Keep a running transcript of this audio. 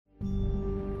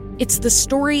It's the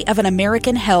story of an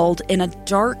American held in a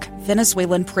dark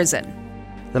Venezuelan prison.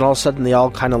 Then all of a sudden, they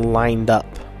all kind of lined up.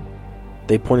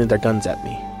 They pointed their guns at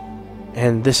me.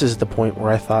 And this is the point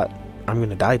where I thought, I'm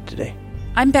going to die today.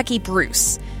 I'm Becky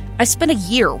Bruce. I spent a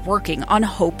year working on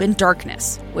Hope in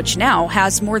Darkness, which now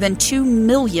has more than 2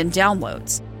 million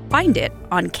downloads. Find it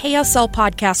on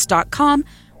kslpodcast.com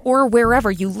or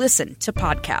wherever you listen to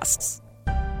podcasts.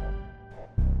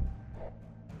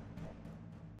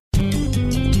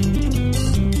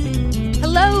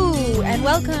 Hello, and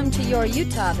welcome to Your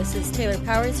Utah. This is Taylor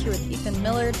Powers here with Ethan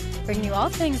Millard, bringing you all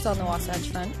things on the Wasatch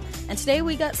Front. And today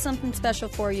we got something special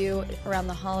for you around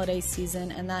the holiday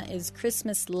season, and that is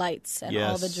Christmas lights and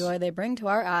all the joy they bring to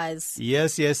our eyes.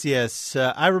 Yes.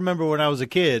 I remember when I was a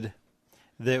kid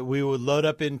that we would load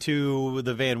up into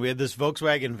the van. We had this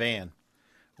Volkswagen van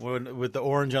with the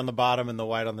orange on the bottom and the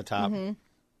white on the top. Mm-hmm.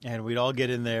 And we'd all get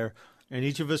in there, and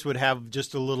each of us would have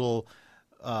just a little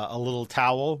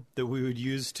towel that we would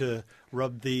use to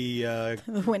rub the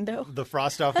window, the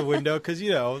frost off the window, because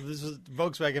this was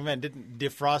Volkswagen van didn't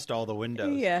defrost all the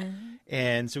windows. Yeah,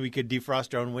 and so we could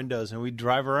defrost our own windows, and we'd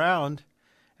drive around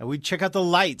and we'd check out the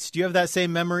lights. Do you have that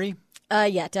same memory?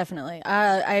 Yeah, definitely.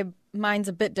 Mine's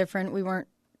a bit different. We weren't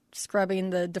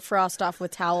scrubbing the defrost off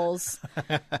with towels.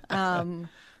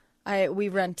 We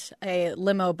rent a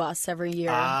limo bus every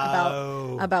year.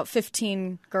 About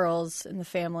 15 girls in the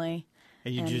family.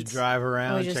 And you just drive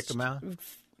around and check them out?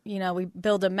 We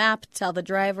build a map, tell the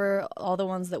driver all the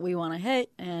ones that we want to hit,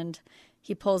 and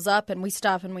he pulls up, and we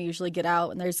stop, and we usually get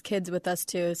out. And there's kids with us,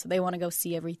 too, so they want to go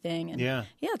see everything. And yeah,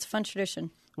 it's a fun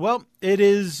tradition. Well, it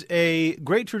is a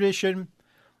great tradition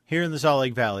here in the Salt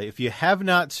Lake Valley. If you have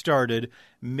not started,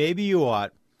 maybe you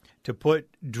ought to put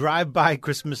drive-by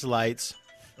Christmas lights.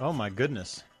 Oh, my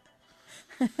goodness.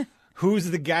 Who's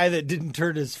the guy that didn't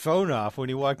turn his phone off when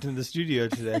he walked into the studio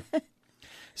today?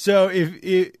 So if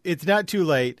it's not too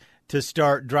late to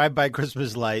start drive-by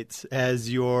Christmas lights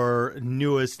as your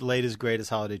newest, latest, greatest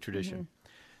holiday tradition. Mm-hmm.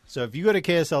 So if you go to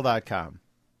KSL.com,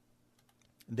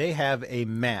 they have a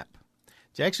map.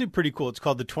 It's actually pretty cool. It's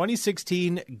called the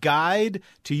 2016 Guide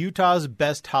to Utah's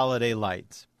Best Holiday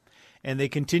Lights. And they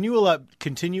continually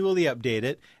update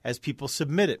it as people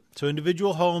submit it. So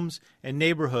individual homes and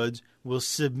neighborhoods will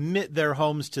submit their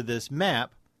homes to this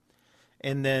map,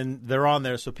 and then they're on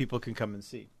there so people can come and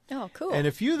see. Oh, cool. And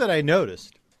a few that I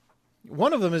noticed,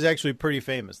 one of them is actually pretty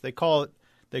famous. They call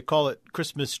it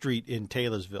Christmas Street in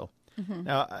Taylorsville. Mm-hmm.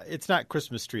 Now, it's not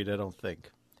Christmas Street, I don't think.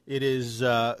 It is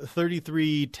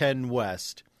 3310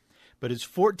 West, but it's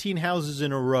 14 houses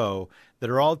in a row that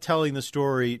are all telling the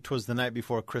story "'Twas the Night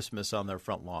Before Christmas" on their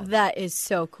front lawn. That is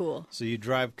so cool. So you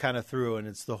drive kind of through, and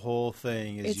it's the whole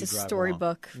thing as you drive along. It's a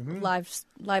storybook, mm-hmm.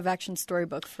 live action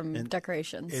storybook from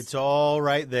decorations. It's all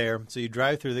right there. So you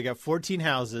drive through. They got 14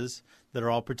 houses that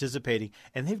are all participating,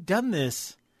 and they've done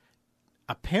this.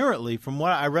 Apparently, from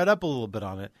what I read up a little bit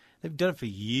on it, they've done it for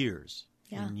years,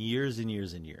 and years and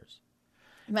years and years.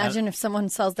 Imagine if someone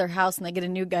sells their house and they get a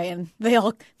new guy and they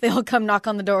all come knock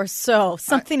on the door. So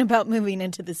something about moving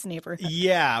into this neighborhood.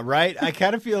 Yeah, right. I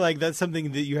kind of feel like that's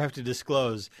something that you have to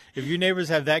disclose. If your neighbors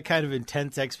have that kind of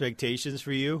intense expectations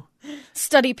for you.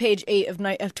 Study page 8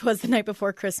 of 'Twas the Night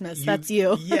Before Christmas. That's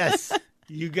you. Yes.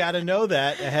 You got to know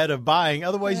that ahead of buying.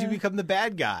 Otherwise, you become the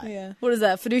bad guy. Yeah. What is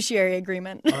that? Fiduciary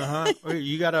agreement.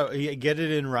 You got to get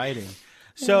it in writing.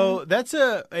 So that's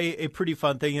a pretty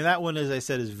fun thing. And that one, as I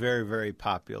said, is very, very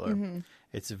popular. Mm-hmm.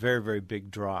 It's a very, very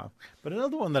big draw. But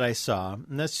another one that I saw,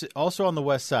 and that's also on the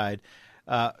west side,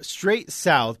 straight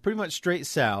south, pretty much straight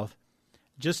south,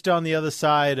 just on the other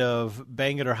side of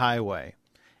Bangerter Highway.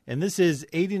 And this is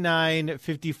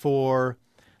 8954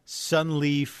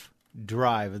 Sunleaf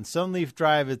Drive. And Sunleaf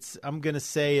Drive, I'm going to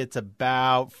say it's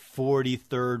about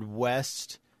 43rd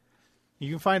West. You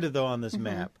can find it, though, on this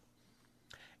map.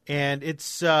 And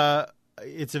it's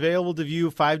available to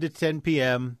view 5 to 10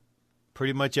 p.m.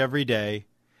 pretty much every day.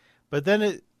 But then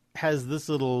it has this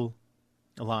little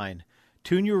line: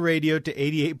 tune your radio to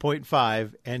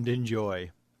 88.5 and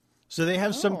enjoy. So they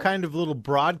have some kind of little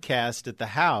broadcast at the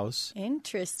house.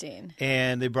 Interesting.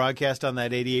 And they broadcast on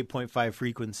that 88.5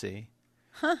 frequency.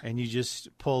 Huh. And you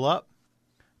just pull up,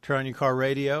 turn on your car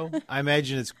radio. I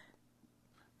imagine it's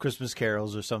Christmas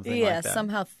carols or something like that. Yeah,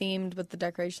 somehow themed with the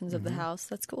decorations of the house.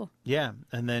 That's cool. Yeah,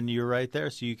 and then you're right there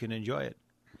so you can enjoy it.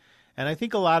 And I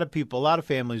think a lot of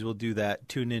families will do that,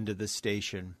 tune into this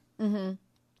station, in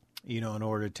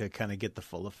order to kind of get the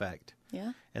full effect.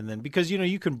 Yeah. And then because,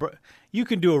 you can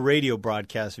do a radio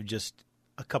broadcast of just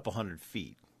a couple hundred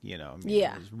feet,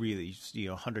 It's really,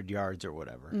 100 yards or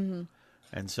whatever. Mm-hmm.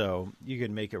 And so you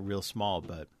can make it real small.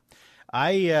 But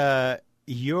I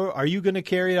are you going to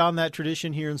carry on that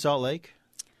tradition here in Salt Lake?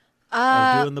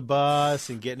 Of doing the bus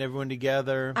and getting everyone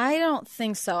together? I don't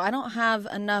think so. I don't have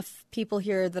enough people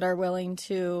here that are willing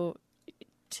to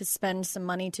spend some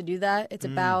money to do that. It's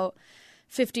about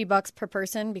 $50 per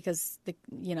person because the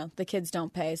kids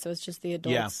don't pay, so it's just the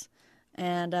adults.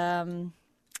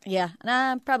 Yeah.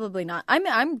 And probably not.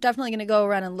 I'm definitely going to go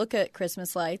around and look at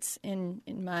Christmas lights in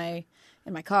my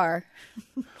car.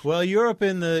 Well, you're up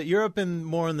in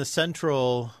more in the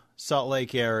central Salt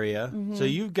Lake area, so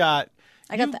you've got.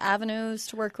 I got the avenues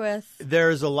to work with.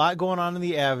 There's a lot going on in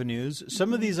the avenues.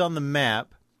 Some of these on the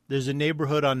map. There's a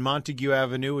neighborhood on Montague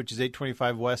Avenue, which is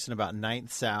 825 West and about 9th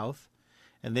South.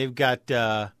 And they've got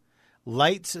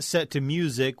lights set to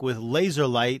music with laser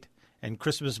light and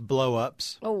Christmas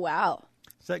blow-ups. Oh, wow.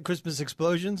 Is that Christmas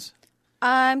explosions?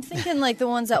 I'm thinking like the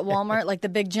ones at Walmart, like the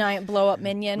big giant blow-up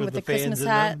minion with the Christmas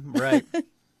hat. Right.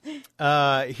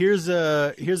 Here's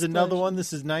another one.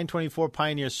 This is 924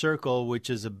 Pioneer Circle, which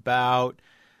is about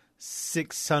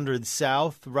 600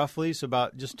 South, roughly. So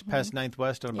about just past 9th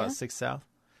West on about 6th South.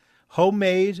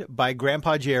 Homemade by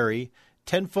Grandpa Jerry.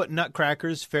 10-foot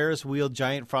nutcrackers, Ferris wheel,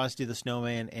 giant Frosty the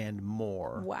Snowman, and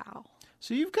more. Wow.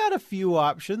 So you've got a few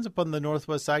options up on the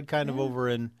northwest side, kind of over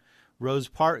in Rose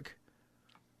Park.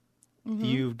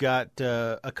 You've got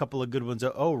a couple of good ones.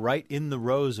 Oh, right in the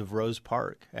rows of Rose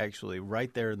Park, actually.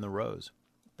 Right there in the rows.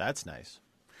 That's nice.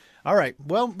 All right.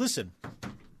 Well, listen.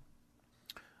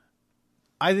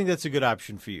 I think that's a good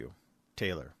option for you,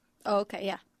 Taylor. Oh, okay.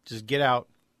 Yeah. Just get out,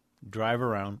 drive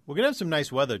around. We're going to have some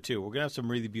nice weather, too. We're going to have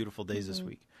some really beautiful days this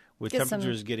week with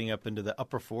temperatures getting up into the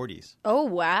upper 40s. Oh,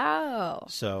 wow.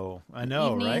 So, I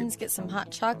know, Evenings, right? get some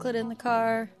hot chocolate in the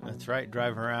car. That's right.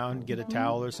 Drive around, get a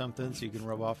towel or something so you can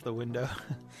rub off the window.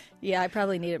 Yeah, I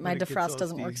probably need it. My defrost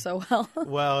doesn't work so well.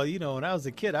 Well, when I was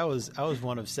a kid, I was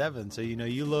one of 7. So,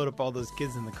 you load up all those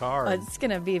kids in the car. It's going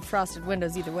to be frosted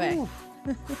windows either way.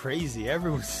 Crazy.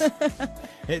 Everyone's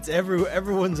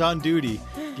on duty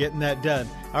getting that done.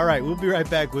 All right, we'll be right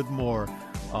back with more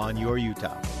on Your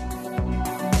Utah.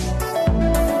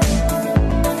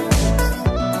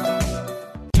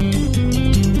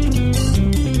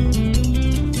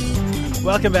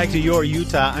 Welcome back to Your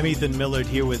Utah. I'm Ethan Millard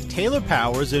here with Taylor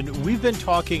Powers, and we've been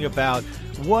talking about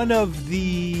one of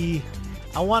the,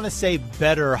 I want to say,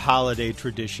 better holiday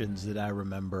traditions that I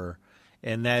remember,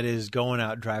 and that is going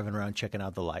out, driving around, checking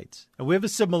out the lights. And we have a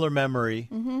similar memory.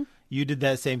 You did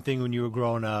that same thing when you were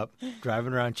growing up,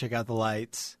 driving around, check out the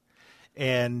lights.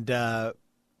 And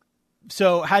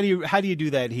so how do you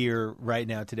do that here right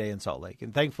now today in Salt Lake?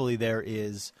 And thankfully there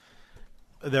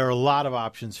are a lot of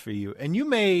options for you. And you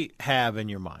may have in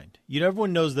your mind,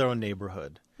 everyone knows their own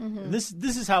neighborhood. And this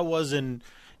is how it was in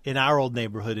our old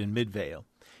neighborhood in Midvale,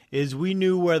 is we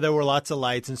knew where there were lots of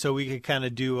lights, and so we could kind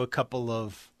of do a couple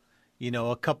of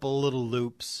little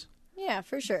loops. Yeah,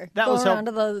 for sure. Go around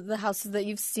to the houses that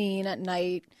you've seen at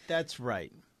night. That's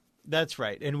right.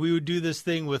 And we would do this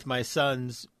thing with my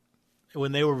sons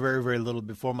when they were very, very little,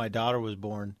 before my daughter was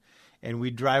born, and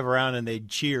we'd drive around and they'd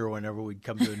cheer whenever we'd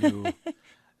come to a new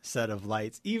set of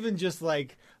lights. Even just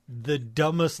like the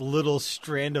dumbest little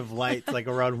strand of lights, like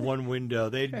around one window,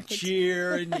 they'd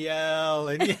cheer and yell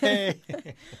and yay.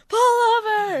 Pull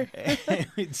over! And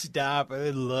we'd stop and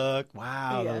they'd look.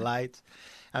 Wow, the lights.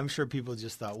 I'm sure people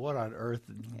just thought, what on earth,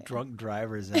 drunk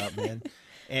drivers out, man.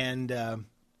 And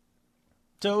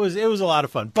so it was a lot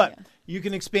of fun. But you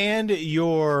can expand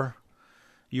your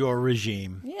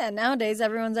regime. Yeah, nowadays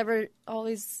everyone's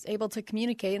always able to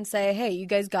communicate and say, hey, you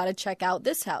guys got to check out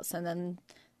this house, and then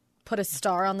put a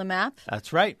star on the map.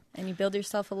 That's right. And you build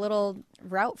yourself a little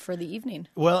route for the evening.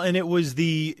 Well, and it was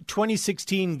the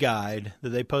 2016 guide that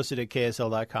they posted at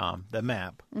KSL.com, the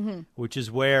map, which is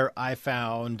where I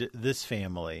found this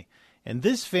family. And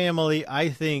this family, I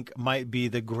think, might be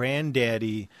the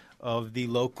granddaddy of the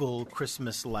local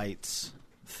Christmas lights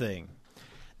thing.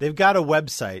 They've got a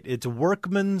website. It's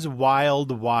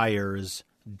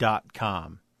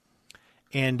workmanswildwires.com.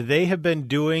 And they have been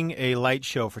doing a light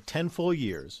show for 10 full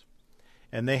years.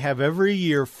 And they have every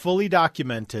year fully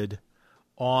documented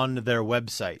on their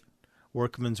website,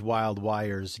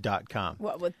 workmanswildwires.com.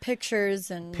 What, with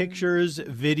pictures and... Pictures,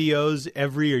 videos,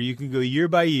 every year. You can go year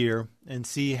by year and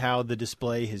see how the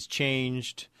display has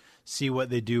changed, see what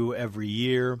they do every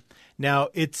year. Now,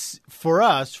 it's, for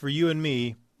us, for you and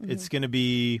me, it's going to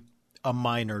be a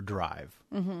minor drive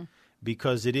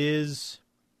because it is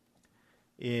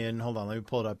in, hold on, let me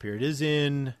pull it up here. It is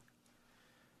in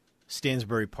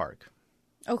Stansbury Park.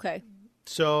 Okay.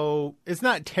 So it's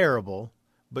not terrible,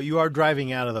 but you are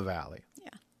driving out of the valley. Yeah.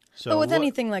 So but with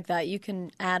anything like that, you can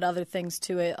add other things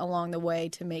to it along the way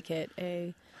to make it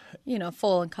a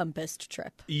full encompassed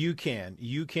trip. You can,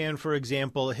 for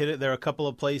example, hit it. There are a couple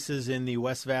of places in the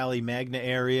West Valley Magna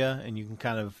area, and you can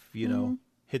kind of,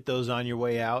 hit those on your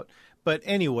way out. But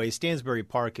anyway, Stansbury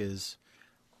Park is,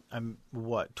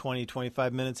 20,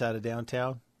 25 minutes out of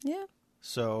downtown? Yeah.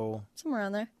 So somewhere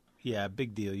around there. Yeah,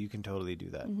 big deal. You can totally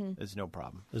do that. It's no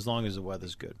problem, as long as the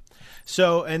weather's good.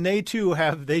 So, and they too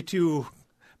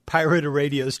pirate a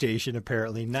radio station,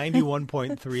 apparently.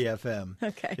 91.3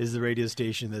 FM is the radio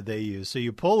station that they use. So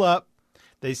you pull up.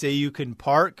 They say you can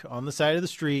park on the side of the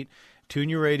street, tune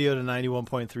your radio to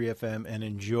 91.3 FM, and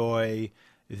enjoy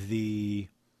the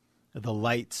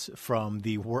lights from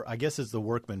the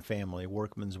Workman family,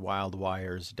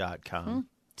 workmanswildwires.com.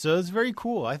 So it's very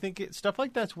cool. I think stuff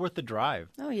like that's worth the drive.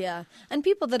 Oh, yeah. And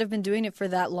people that have been doing it for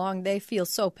that long, they feel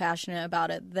so passionate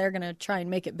about it. They're going to try and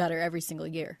make it better every single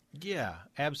year. Yeah,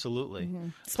 absolutely.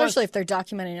 Especially if they're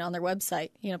documenting it on their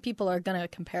website. People are going to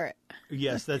compare it.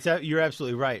 Yes, you're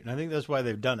absolutely right. And I think that's why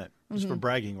they've done it, just for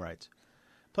bragging rights.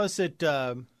 Plus, at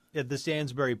the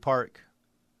Stansbury Park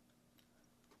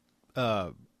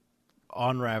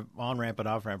on-ramp and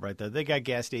off-ramp right there, they got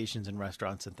gas stations and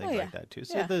restaurants and things like that, too.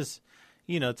 So there's...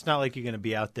 it's not like you're going to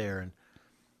be out there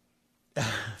and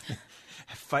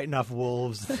fighting off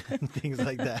wolves and things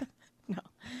like that. No.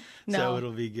 So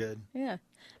it'll be good. Yeah.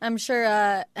 I'm sure,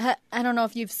 I don't know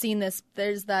if you've seen this.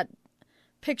 There's that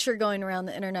picture going around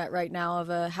the internet right now of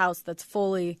a house that's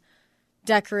fully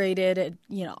decorated,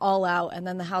 all out. And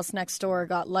then the house next door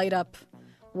got light up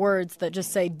words that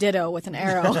just say ditto with an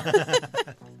arrow.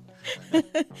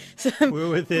 So we're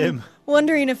with him.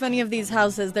 Wondering if any of these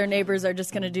houses, their neighbors are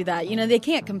just going to do that. They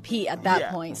can't compete at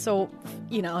that point. So,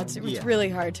 it's really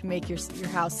hard to make your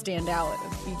house stand out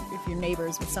if you're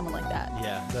neighbors with someone like that.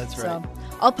 Yeah, that's right. So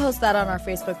I'll post that on our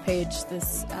Facebook page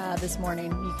this morning.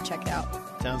 You can check it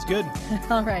out. Sounds good.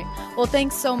 All right. Well,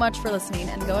 thanks so much for listening,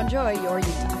 and go enjoy your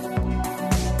Utah.